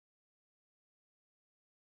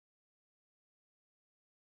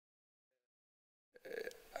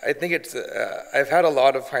I think it's, I've had a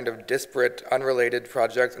lot of kind of disparate, unrelated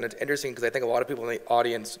projects, and it's interesting because I think a lot of people in the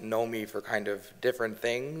audience know me for kind of different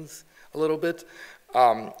things a little bit.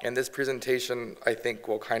 And this presentation, I think,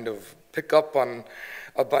 will kind of pick up on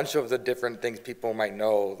a bunch of the different things people might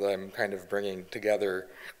know that I'm kind of bringing together.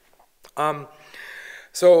 Yeah,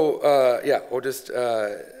 we'll just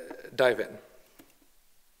dive in.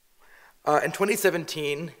 In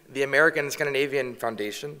 2017, the American Scandinavian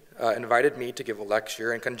Foundation invited me to give a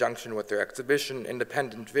lecture in conjunction with their exhibition,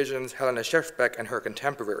 Independent Visions, Helena Schefbeck and Her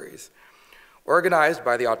Contemporaries. Organized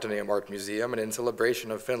by the Atheneum Art Museum and in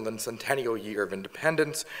celebration of Finland's centennial year of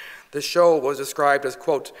independence, the show was described as,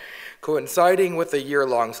 quote, coinciding with the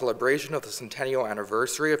year-long celebration of the centennial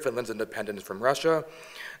anniversary of Finland's independence from Russia,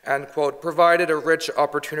 and, quote, provided a rich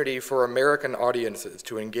opportunity for American audiences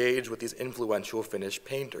to engage with these influential Finnish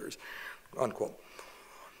painters, unquote.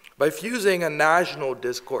 By fusing a national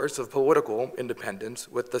discourse of political independence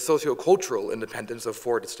with the sociocultural independence of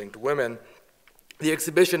four distinct women, the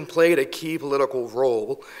exhibition played a key political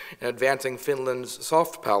role in advancing Finland's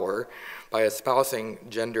soft power by espousing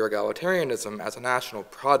gender egalitarianism as a national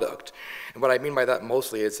product. And what I mean by that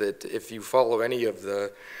mostly is that if you follow any of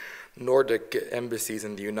the Nordic embassies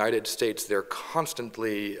in the United States, they're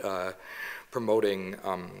constantly promoting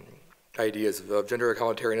ideas of gender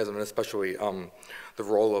egalitarianism, and especially the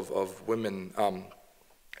role of women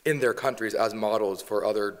in their countries as models for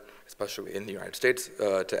other, especially in the United States,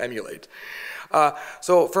 to emulate.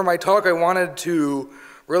 So for my talk, I wanted to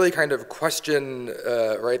really kind of question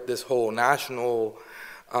right, this whole national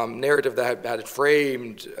narrative that had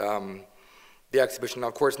framed the exhibition. Now,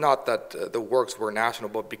 of course, not that the works were national,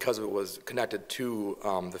 but because it was connected to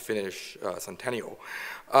the Finnish centennial.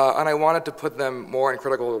 And I wanted to put them more in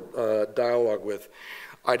critical dialogue with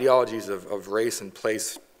ideologies of race and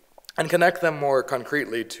place and connect them more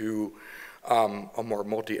concretely to a more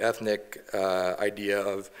multi-ethnic idea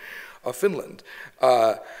of Finland.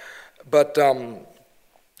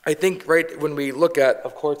 I think, right, when we look at,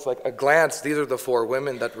 of course, like a glance, these are the four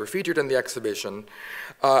women that were featured in the exhibition.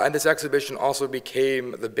 And this exhibition also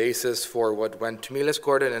became the basis for what went to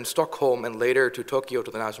Millesgården in Stockholm and later to Tokyo to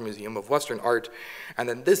the National Museum of Western Art. And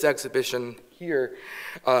then this exhibition here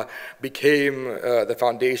became the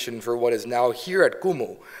foundation for what is now here at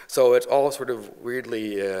Kumu. So it's all sort of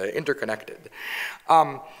weirdly interconnected.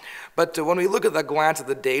 But when we look at the glance at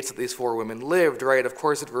the dates that these four women lived, right, of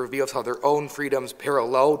course it reveals how their own freedoms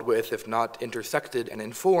paralleled with, if not intersected and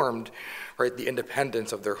informed, right, the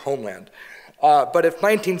independence of their homeland. But if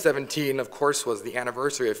 1917, of course, was the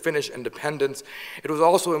anniversary of Finnish independence, it was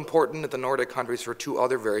also important that the Nordic countries for two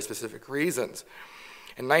other very specific reasons.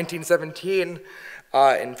 In 1917,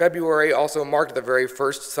 in February, also marked the very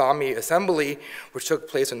first Sami assembly, which took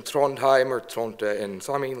place in Trondheim, or Trond in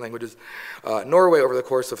Sami languages, Norway, over the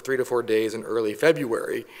course of 3 to 4 days in early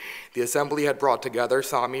February. The assembly had brought together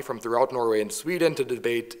Sami from throughout Norway and Sweden to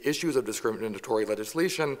debate issues of discriminatory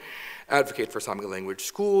legislation, advocate for Sami language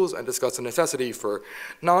schools, and discuss the necessity for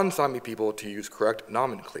non-Sami people to use correct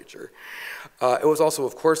nomenclature. It was also,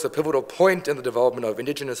 of course, a pivotal point in the development of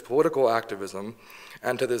indigenous political activism,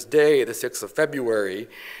 and to this day, the 6th of February,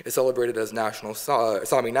 is celebrated as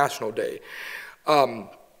Sami National Day.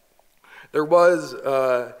 There was,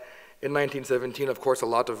 in 1917, of course, a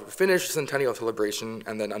lot of Finnish centennial celebration,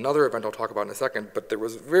 and then another event I'll talk about in a second, but there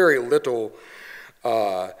was very little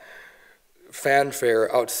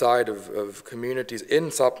fanfare outside of communities in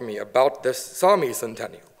Sapmi about this Sami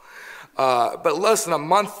centennial. But less than a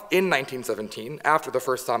month in 1917, after the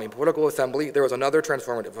first Sami political assembly, there was another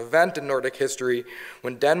transformative event in Nordic history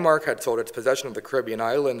when Denmark had sold its possession of the Caribbean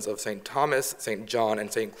islands of St. Thomas, St. John,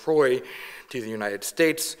 and St. Croix to the United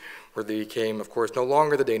States, where they became, of course, no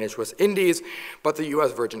longer the Danish West Indies, but the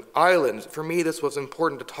US Virgin Islands. For me, this was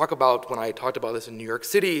important to talk about when I talked about this in New York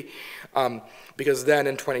City, because then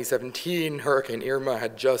in 2017, Hurricane Irma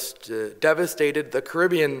had just devastated the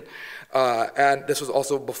Caribbean, and this was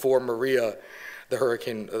also before Maria, the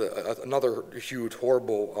hurricane, another huge,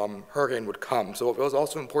 horrible hurricane would come. So it was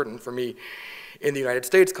also important for me in the United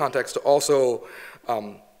States context to also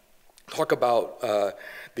talk about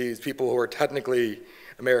these people who are technically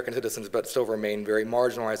American citizens but still remain very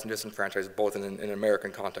marginalized and disenfranchised both in an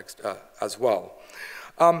American context as well.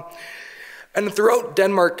 And throughout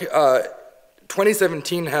Denmark,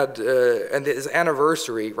 2017 had, and this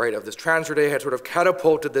anniversary, right, of this Transfer Day had sort of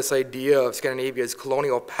catapulted this idea of Scandinavia's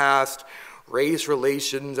colonial past, race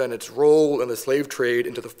relations, and its role in the slave trade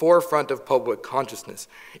into the forefront of public consciousness,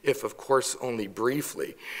 if of course only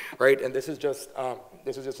briefly, right? And this is just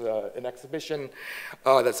an exhibition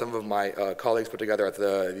that some of my colleagues put together at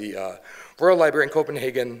the Royal Library in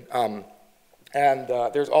Copenhagen And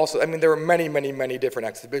there's also, I mean, there were many, many, many different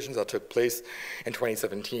exhibitions that took place in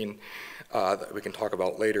 2017 that we can talk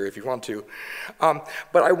about later if you want to.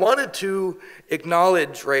 But I wanted to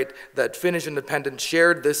acknowledge, right, that Finnish independence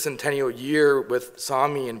shared this centennial year with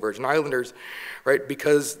Sami and Virgin Islanders, right,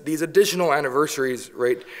 because these additional anniversaries,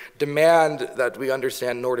 right, demand that we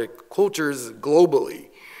understand Nordic cultures globally.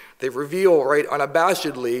 They reveal, right,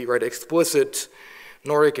 unabashedly, right, explicit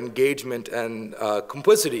Nordic engagement and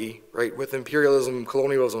complicity, right, with imperialism,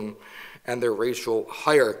 colonialism, and their racial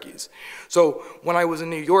hierarchies. So when I was in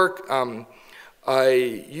New York, I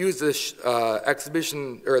used this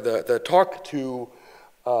exhibition, or the talk to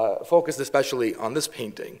focus especially on this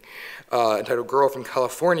painting, entitled Girl from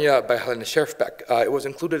California by Helena Scherfbeck. It was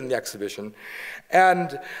included in the exhibition.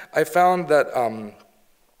 And I found that,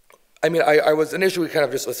 I mean, I was initially kind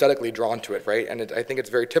of just aesthetically drawn to it, right? And I think it's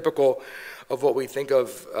very typical of what we think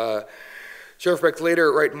of Scherfbeck's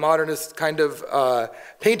later, right, modernist kind of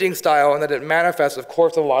painting style, and that it manifests, of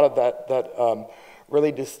course, a lot of that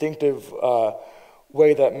really distinctive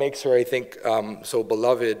way that makes her, I think, so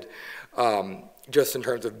beloved, just in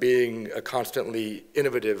terms of being a constantly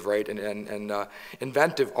innovative, right, and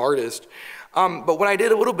inventive artist. But when I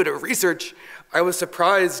did a little bit of research, I was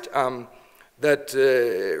surprised that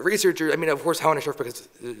researchers, I mean, of course, Helena Scherfbeck is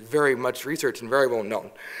very much researched and very well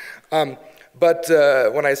known. But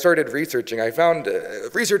when I started researching, I found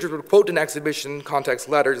researchers would quote in exhibition context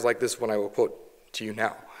letters like this one I will quote to you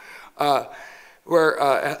now, where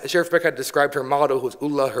Scherfbeck had described her model, who's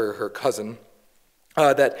Ulla, her cousin,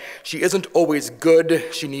 that she isn't always good,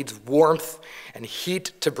 she needs warmth and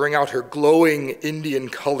heat to bring out her glowing Indian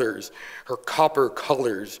colors, her copper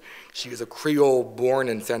colors. She is a Creole born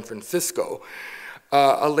in San Francisco.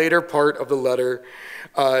 A later part of the letter,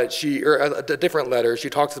 a different letter, she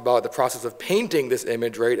talks about the process of painting this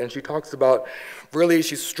image, right? And she talks about really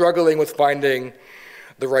she's struggling with finding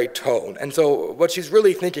the right tone. And so what she's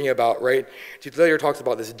really thinking about, right? She later talks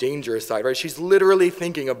about this dangerous side, right? She's literally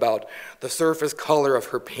thinking about the surface color of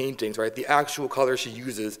her paintings, right? The actual color she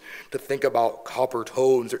uses to think about copper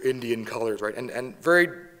tones or Indian colors, right? And very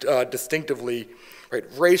distinctively, right,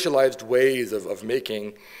 racialized ways of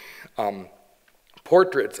making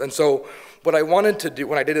portraits. And so what I wanted to do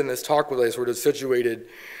when I did in this talk was I sort of situated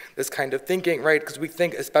this kind of thinking, right? Because we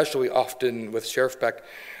think especially often with Scherfbeck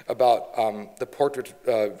about the portrait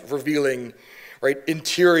revealing, right,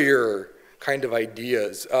 interior kind of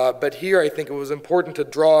ideas. But here I think it was important to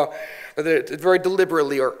draw very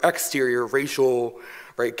deliberately or exterior racial,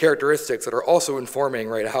 right, characteristics that are also informing,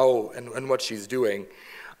 right, how and what she's doing.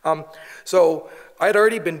 So I had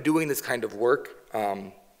already been doing this kind of work.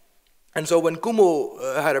 And so when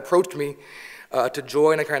Kumu had approached me to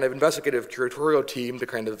join a kind of investigative curatorial team to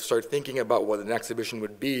kind of start thinking about what an exhibition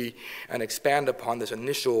would be and expand upon this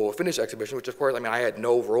initial Finnish exhibition, which of course, I mean, I had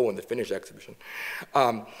no role in the Finnish exhibition.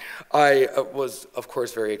 I was, of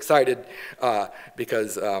course, very excited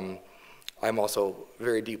because I'm also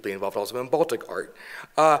very deeply involved also in Baltic art.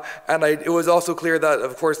 And it was also clear that,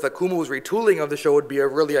 of course, that Kumu's retooling of the show would be a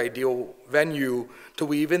really ideal venue to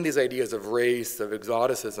weave in these ideas of race, of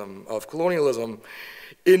exoticism, of colonialism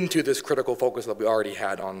into this critical focus that we already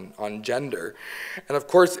had on gender. And of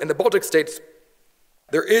course, in the Baltic states,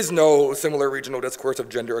 there is no similar regional discourse of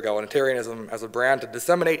gender egalitarianism as a brand to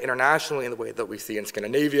disseminate internationally in the way that we see in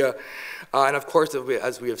Scandinavia. And of course,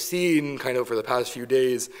 as we have seen kind of for the past few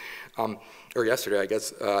days, or yesterday, I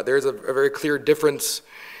guess, there's a very clear difference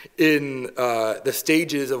in the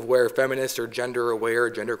stages of where feminist or gender-aware,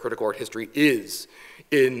 gender-critical art history is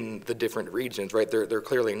in the different regions, right? They're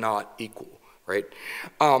clearly not equal, right?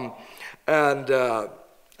 And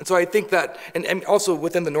so I think that, and also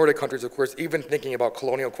within the Nordic countries, of course, even thinking about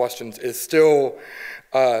colonial questions is still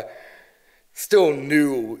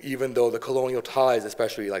new, even though the colonial ties,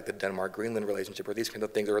 especially like the Denmark-Greenland relationship or these kinds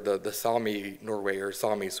of things, or the Sami-Norway or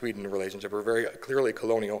Sami-Sweden relationship are very clearly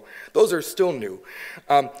colonial. Those are still new.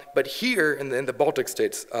 But here in the Baltic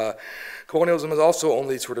states, colonialism has also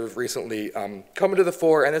only sort of recently come into the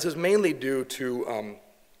fore, and this is mainly due to,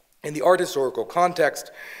 in the art historical context,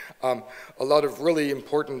 a lot of really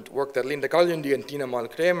important work that Linda Kaljundi and Tina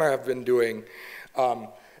Malmkremer have been doing,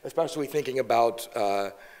 especially thinking about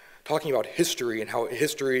talking about history and how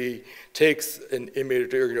history takes an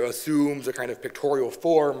image or assumes a kind of pictorial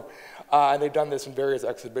form. And they've done this in various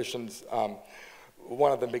exhibitions,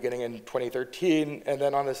 one of them beginning in 2013. And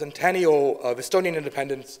then on the centennial of Estonian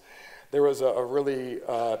independence, there was a really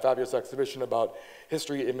fabulous exhibition about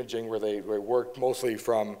history imaging where they worked mostly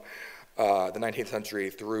from the 19th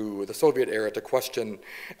century through the Soviet era to question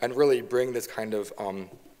and really bring this kind of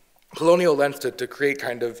colonial lens to create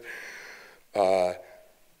kind of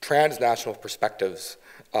transnational perspectives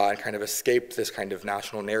and kind of escape this kind of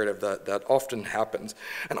national narrative that often happens.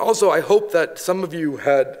 And also, I hope that some of you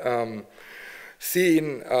had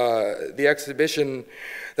seen the exhibition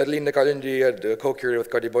that Linda Kalindi had co-curated with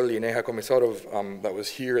Kadi Bolli and Neha Komisarov that was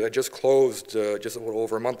here, that just closed just a little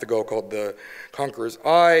over a month ago, called The Conqueror's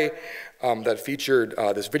Eye, that featured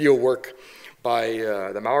this video work by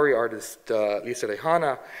the Maori artist Lisa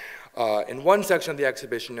Rehana. In one section of the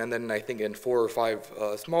exhibition, and then I think in 4 or 5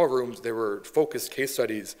 small rooms, there were focused case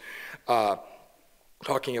studies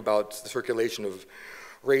talking about the circulation of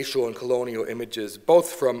racial and colonial images,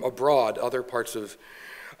 both from abroad, other parts of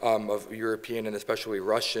European and especially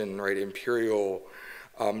Russian, right, imperial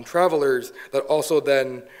travelers, that also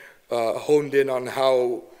then honed in on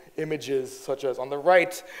how images such as on the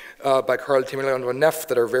right by Karl Timileon von Neff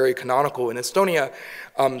that are very canonical in Estonia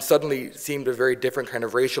suddenly seemed a very different kind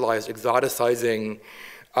of racialized, exoticizing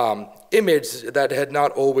image that had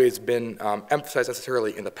not always been emphasized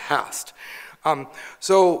necessarily in the past.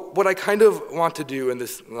 So what I kind of want to do in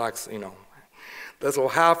this next, this little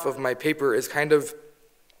half of my paper is kind of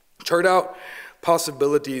chart out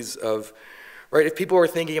possibilities of, right, if people are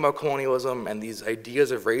thinking about colonialism and these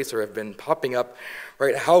ideas of race or have been popping up,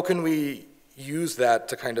 right, how can we use that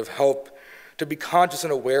to kind of help to be conscious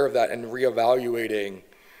and aware of that and reevaluating,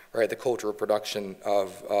 right, the cultural production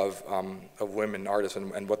of women artists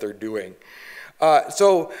and what they're doing.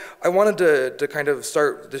 So I wanted to kind of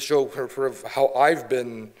start to show sort of how I've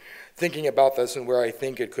been thinking about this and where I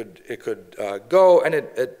think it could go, and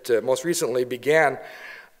it most recently began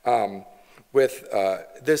with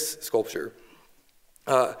this sculpture.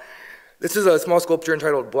 This is a small sculpture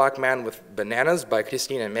entitled Black Man with Bananas by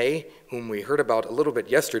Christina May, whom we heard about a little bit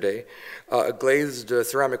yesterday, a glazed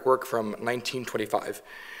ceramic work from 1925.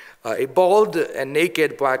 A bald and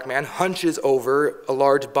naked black man hunches over a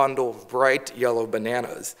large bundle of bright yellow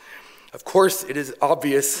bananas. Of course, it is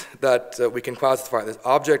obvious that we can classify this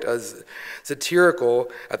object as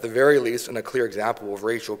satirical, at the very least, and a clear example of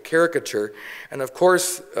racial caricature. And of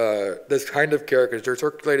course, this kind of caricature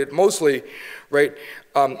circulated mostly, right,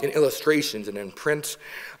 in illustrations and in print.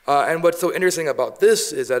 And what's so interesting about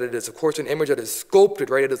this is that it is, of course, an image that is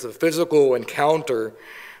sculpted, right? It is a physical encounter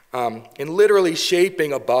in literally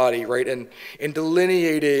shaping a body, right, and in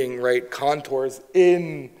delineating, right, contours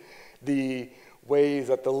in the ways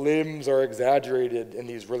that the limbs are exaggerated in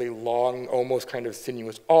these really long, almost kind of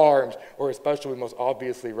sinuous arms, or especially most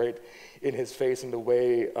obviously, right, in his face and the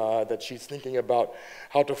way that she's thinking about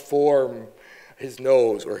how to form his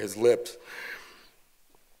nose or his lips.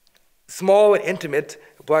 Small and intimate,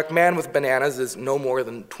 Black Man with Bananas is no more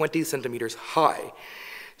than 20 centimeters high.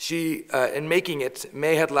 She, in making it,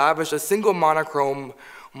 May had lavished a single monochrome,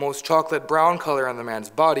 most chocolate brown color on the man's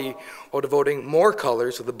body, while devoting more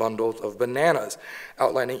colors to the bundles of bananas,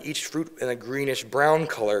 outlining each fruit in a greenish brown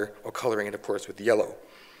color, while coloring it, of course, with yellow.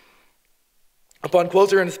 Upon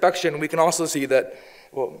closer inspection, we can also see that,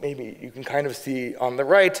 well, maybe you can kind of see on the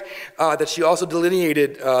right, that she also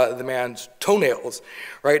delineated the man's toenails,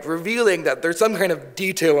 right, revealing that there's some kind of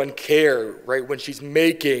detail and care, right, when she's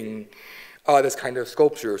making this kind of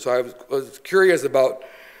sculpture. So I was curious about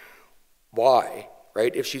why,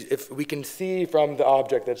 right? If we can see from the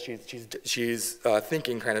object that she's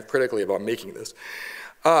thinking kind of critically about making this.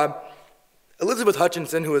 Elizabeth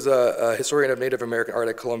Hutchinson, who is a historian of Native American art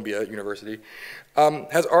at Columbia University,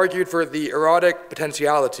 has argued for the erotic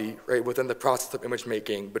potentiality, right, within the process of image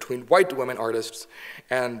making between white women artists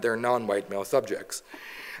and their non-white male subjects.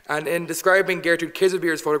 And in describing Gertrude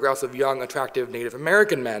Kizabier's photographs of young, attractive Native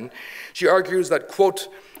American men, she argues that, quote,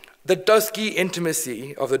 the dusky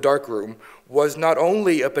intimacy of the darkroom was not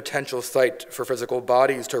only a potential site for physical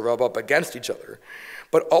bodies to rub up against each other,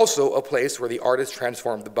 but also a place where the artist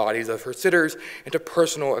transformed the bodies of her sitters into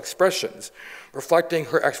personal expressions, reflecting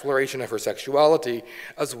her exploration of her sexuality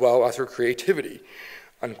as well as her creativity,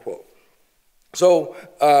 unquote. So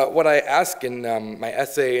what I ask in my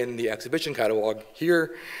essay in the exhibition catalog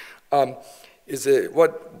here is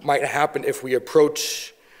what might happen if we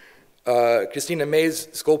approach Christina May's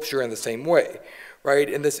sculpture in the same way, right?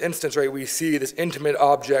 In this instance, right, we see this intimate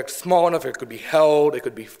object, small enough it could be held, it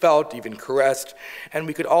could be felt, even caressed, and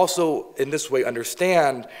we could also, in this way,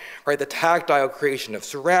 understand, right, the tactile creation of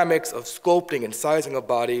ceramics, of sculpting and sizing a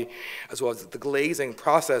body, as well as the glazing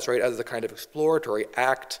process, right, as a kind of exploratory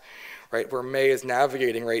act, right, where May is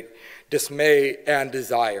navigating, right, dismay and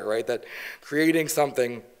desire, right, that creating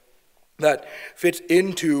something that fits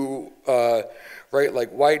into, right,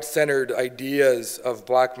 like white-centered ideas of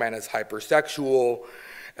black men as hypersexual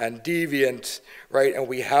and deviant, right, and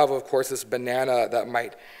we have, of course, this banana that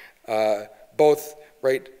might both,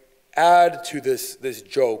 right, add to this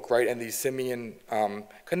joke, right, and these simian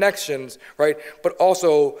connections, right, but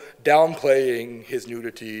also downplaying his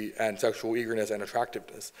nudity and sexual eagerness and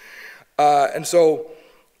attractiveness. And so,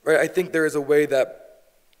 right, I think there is a way that,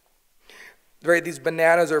 right, these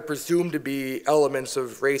bananas are presumed to be elements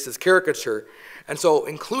of racist caricature, and so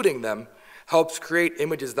including them helps create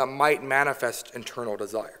images that might manifest internal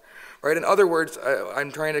desire, right? In other words,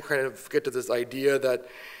 I'm trying to kind of get to this idea that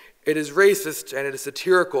it is racist and it is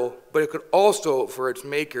satirical, but it could also, for its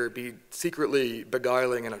maker, be secretly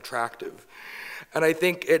beguiling and attractive. And I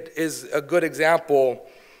think it is a good example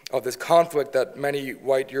of this conflict that many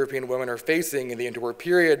white European women are facing in the interwar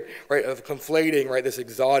period, right, of conflating, right, this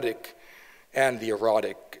exotic and the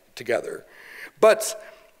erotic together. But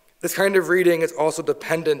this kind of reading is also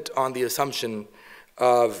dependent on the assumption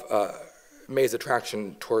of May's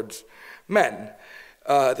attraction towards men.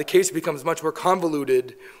 The case becomes much more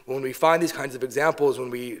convoluted when we find these kinds of examples, when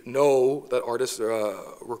we know that artists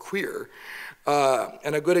were queer.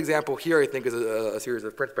 And a good example here, I think, is a series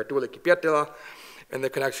of prints by Tuulikki Pietilä and the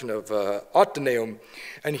connection of Athenaeum.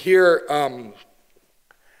 And here,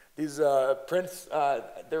 these prints,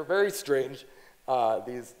 they're very strange.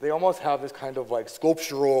 They almost have this kind of like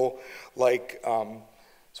sculptural, like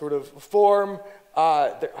sort of form.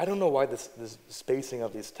 I don't know why this spacing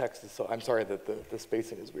of these texts is so, I'm sorry that the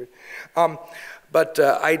spacing is weird. But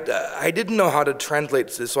I didn't know how to translate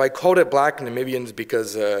this, so I called it Black Namibians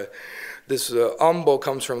because this Ambo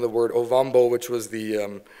comes from the word Ovambo, which was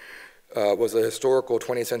was a historical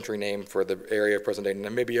 20th century name for the area of present-day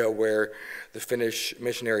Namibia, where the Finnish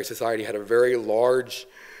missionary society had a very large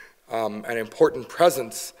and important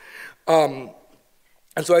presence.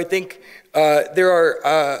 And so I think there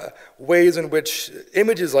are ways in which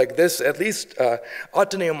images like this, at least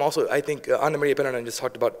Athenaeum also, I think Anna Maria Pennanen just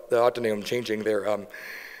talked about the Athenaeum changing their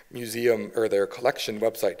museum or their collection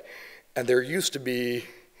website. And there used to be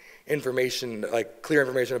information, like clear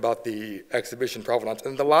information about the exhibition provenance.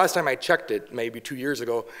 And the last time I checked it, maybe 2 years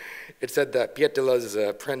ago, it said that Pietilä's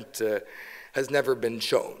print has never been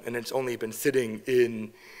shown, and it's only been sitting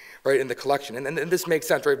in the collection. And this makes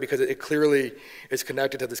sense, right, because it clearly is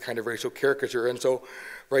connected to this kind of racial caricature. And so,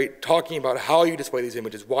 right, talking about how you display these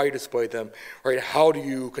images, why you display them, right, how do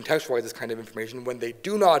you contextualize this kind of information when they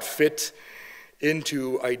do not fit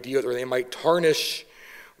into ideas, or they might tarnish,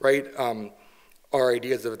 right, our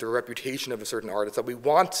ideas of the reputation of a certain artist, that we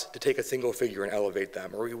want to take a single figure and elevate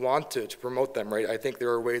them, or we want to promote them, right? I think there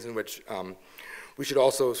are ways in which we should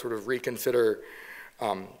also sort of reconsider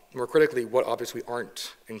more critically what objects we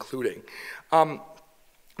aren't including.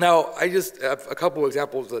 Now, I just have a couple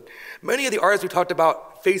examples that many of the artists we talked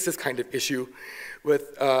about face this kind of issue.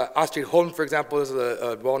 With Astrid Holm, for example, this is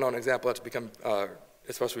a well-known example that's become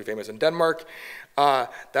especially famous in Denmark,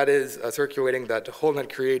 that is circulating that Holm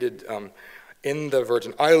had created in the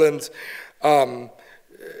Virgin Islands.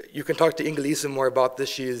 You can talk to Inge Lise more about this.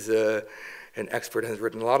 She's an expert and has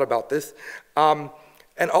written a lot about this.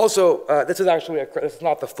 And also, this is actually, this is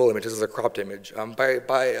not the full image, this is a cropped image by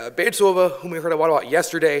Beetsova, whom we heard a lot about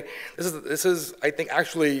yesterday. This is, I think,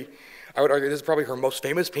 actually, I would argue this is probably her most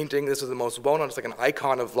famous painting. This is the most well-known, it's like an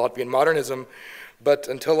icon of Latvian modernism. But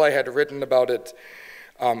until I had written about it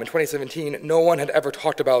in 2017, no one had ever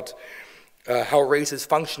talked about how race is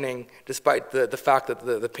functioning, despite the fact that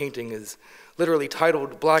the painting is literally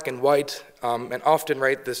titled Black and White, and often,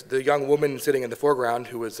 right, the young woman sitting in the foreground,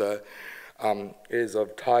 who is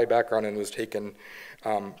of Thai background and was taken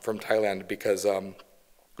from Thailand because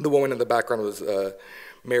the woman in the background was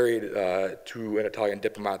married to an Italian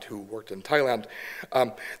diplomat who worked in Thailand.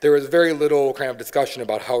 There was very little kind of discussion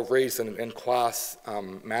about how race and class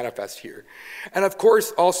manifest here. And of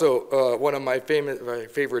course, also, one of my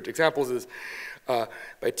favorite examples is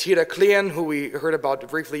by Tira Klien, who we heard about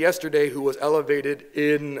briefly yesterday, who was elevated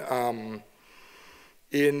in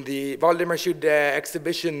the Valdemar Schude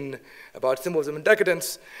exhibition about symbolism and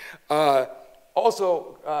decadence.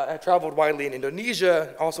 Also traveled widely in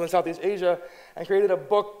Indonesia, also in Southeast Asia, and created a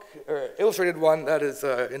book, or illustrated one, that is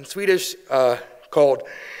in Swedish, called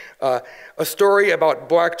A Story About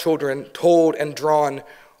Black Children Told and Drawn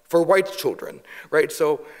for White Children, right?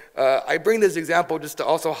 So I bring this example just to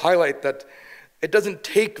also highlight that it doesn't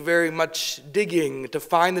take very much digging to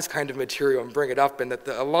find this kind of material and bring it up, and that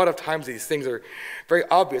a lot of times these things are very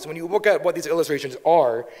obvious. When you look at what these illustrations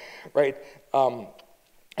are, right,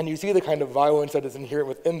 and you see the kind of violence that is inherent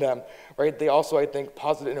within them, right, they also, I think,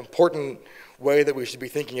 posit an important way that we should be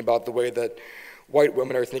thinking about the way that white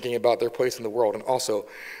women are thinking about their place in the world. And also,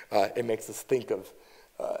 it makes us think of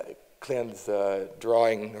Klien's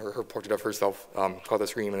drawing, or her portrait of herself, called The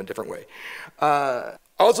Scream, in a different way.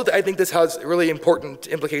 Also, I think this has really important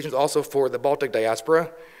implications also for the Baltic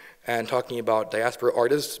diaspora and talking about diaspora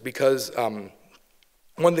artists, because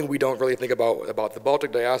one thing we don't really think about the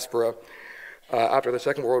Baltic diaspora after the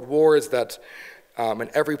Second World War is that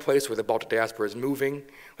in every place where the Baltic diaspora is moving,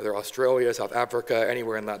 whether Australia, South Africa,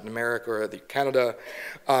 anywhere in Latin America or Canada,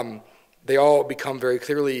 they all become very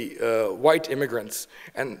clearly white immigrants.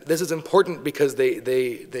 And this is important because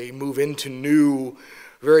they move into new,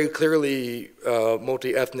 very clearly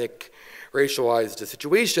multi-ethnic, racialized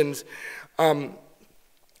situations. And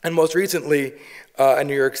most recently, in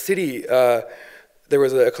New York City, there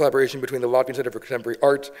was a collaboration between the Latvian Center for Contemporary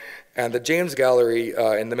Art and the James Gallery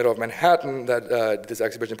in the middle of Manhattan that did this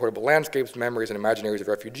exhibition, Portable Landscapes, Memories and Imaginaries of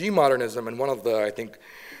Refugee Modernism. And one of the, I think,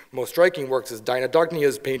 most striking works is Dina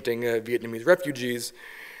Dognia's painting, Vietnamese Refugees,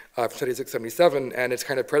 from 76-77, and it's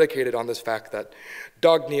kind of predicated on this fact that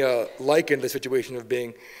Dognia likened the situation of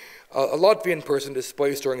being a Latvian person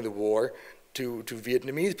displaced during the war to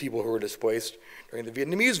Vietnamese people who were displaced during the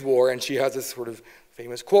Vietnamese War, and she has this sort of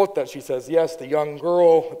famous quote that she says, yes, the young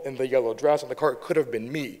girl in the yellow dress on the cart could have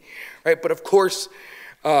been me, right? But of course,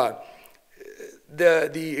 the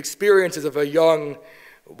experiences of a young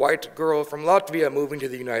white girl from Latvia moving to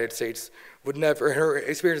the United States would never, her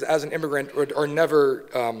experiences as an immigrant are never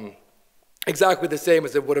exactly the same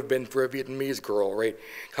as it would have been for a Vietnamese girl, right?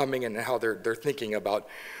 Coming in and how they're thinking about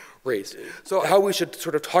race. So how we should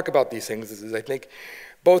sort of talk about these things is I think,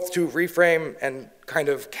 both to reframe and kind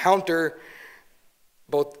of counter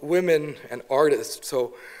both women and artists.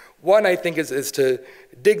 So one, I think, is to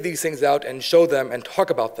dig these things out and show them and talk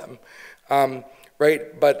about them,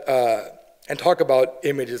 right? But, and talk about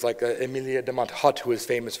images like Emilia de Monthat, who is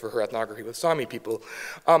famous for her ethnography with Sami people,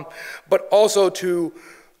 but also to,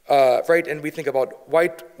 right, and we think about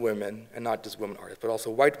white women, and not just women artists, but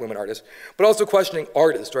also white women artists, but also questioning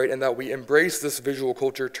artists, right, and that we embrace this visual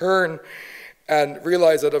culture turn and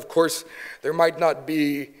realize that, of course, there might not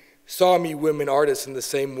be Sami women artists in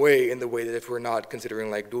the way that if we're not considering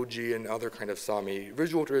like Doji and other kind of Sami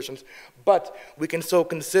visual traditions, but we can so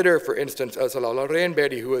consider, for instance, Salala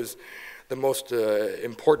Rehnberg, who is the most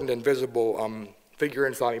important and visible figure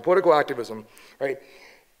in Sami political activism, right,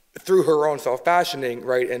 through her own self-fashioning,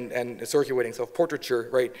 right, and circulating self-portraiture,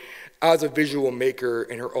 right, as a visual maker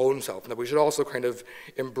in her own self. And that we should also kind of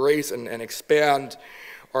embrace and expand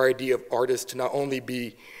our idea of artists to not only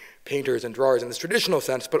be painters and drawers in this traditional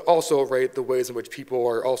sense, but also, right, the ways in which people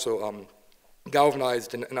are also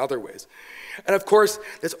galvanized in other ways. And of course,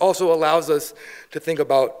 this also allows us to think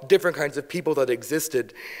about different kinds of people that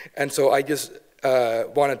existed. And so I just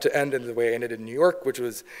wanted to end in the way I ended in New York, which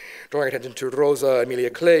was drawing attention to Rosa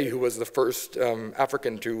Emilia Clay, who was the first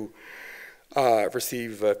African to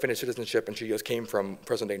receive Finnish citizenship, and she just came from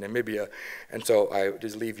present-day Namibia. And so I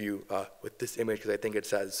just leave you with this image because I think it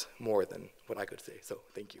says more than what I could say. So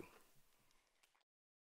thank you.